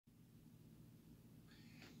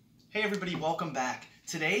Hey everybody, welcome back.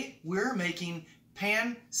 Today we're making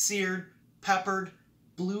pan-seared, peppered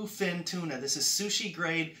bluefin tuna. This is sushi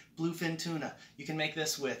grade bluefin tuna. You can make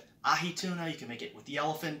this with ahi tuna, you can make it with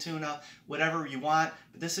yellowfin tuna, whatever you want,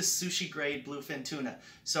 but this is sushi grade bluefin tuna.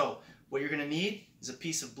 So what you're going to need is a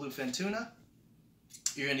piece of bluefin tuna.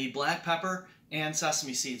 You're going to need black pepper and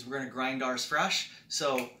sesame seeds. We're going to grind ours fresh.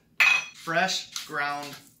 So fresh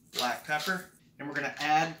ground black pepper, and we're going to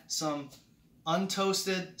add some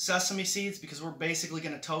untoasted sesame seeds because we're basically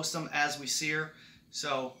going to toast them as we sear.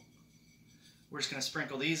 So we're just going to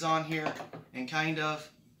sprinkle these on here and kind of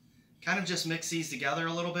just mix these together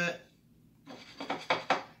a little bit.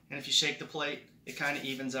 And if you shake the plate, it kind of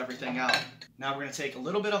evens everything out. Now we're going to take a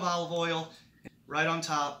little bit of olive oil right on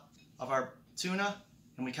top of our tuna,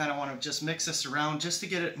 and we kind of want to just mix this around just to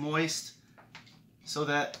get it moist so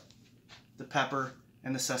that the pepper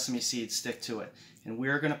and the sesame seeds stick to it. And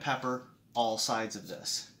we're going to pepper all sides of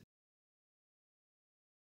this.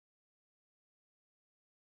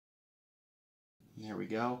 And there we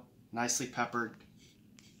go, nicely peppered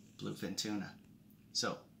bluefin tuna.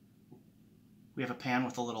 So we have a pan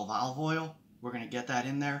with a little olive oil. We're going to get that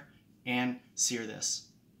in there and sear this.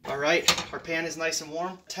 All right, our pan is nice and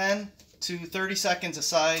warm. 10 to 30 seconds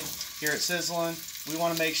aside. Here it's sizzling. We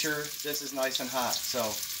want to make sure this is nice and hot so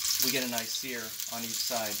we get a nice sear on each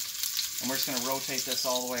side. And we're just going to rotate this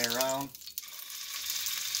all the way around.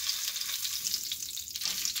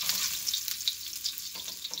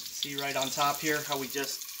 See right on top here how we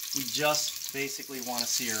just basically want to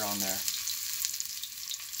sear on there.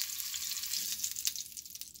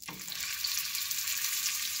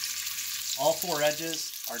 All four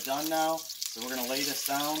edges are done now, so we're going to lay this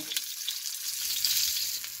down.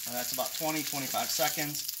 And that's about 20-25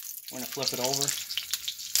 seconds. We're going to flip it over.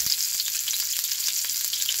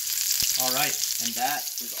 All right, and that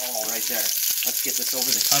is all right there. Let's get this over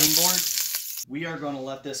the cutting board. We are going to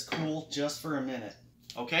let this cool just for a minute.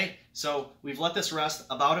 Okay, so we've let this rest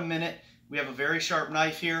about a minute. We have a very sharp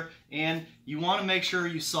knife here, and you want to make sure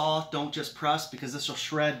you saw, don't just press, because this will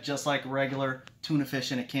shred just like regular tuna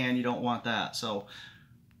fish in a can. You don't want that. So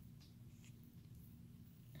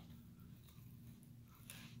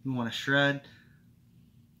you want to shred.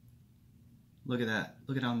 Look at that.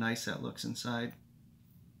 Look at how nice that looks inside.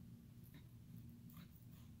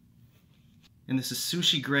 And this is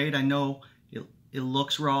sushi grade. I know it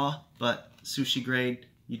looks raw, but sushi grade,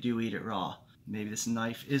 you do eat it raw. Maybe this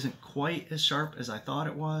knife isn't quite as sharp as I thought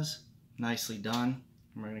it was. Nicely done.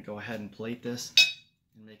 And we're going to go ahead and plate this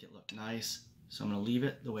and make it look nice. So I'm going to leave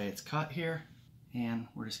it the way it's cut here, and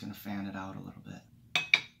we're just going to fan it out a little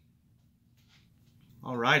bit.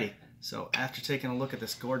 Alrighty, so after taking a look at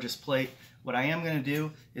this gorgeous plate, what I am going to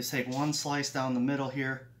do is take one slice down the middle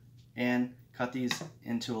here and cut these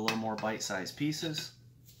into a little more bite-sized pieces.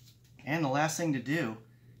 And the last thing to do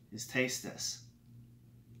is taste this.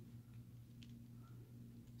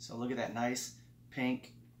 So look at that nice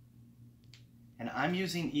pink. And I'm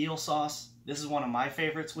using eel sauce. This is one of my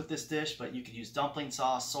favorites with this dish, but you could use dumpling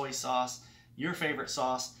sauce, soy sauce, your favorite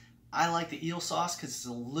sauce. I like the eel sauce because it's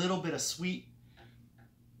a little bit of sweet.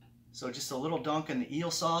 So just a little dunk in the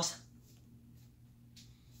eel sauce.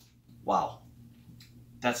 Wow,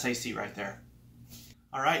 that's tasty right there.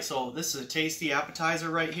 Alright, so this is a tasty appetizer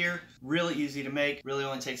right here. Really easy to make. Really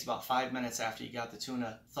only takes about 5 minutes after you got the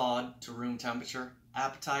tuna thawed to room temperature.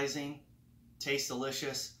 Appetizing, tastes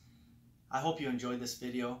delicious. I hope you enjoyed this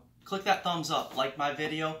video. Click that thumbs up, like my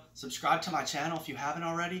video, subscribe to my channel if you haven't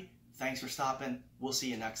already. Thanks for stopping. We'll see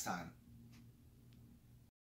you next time.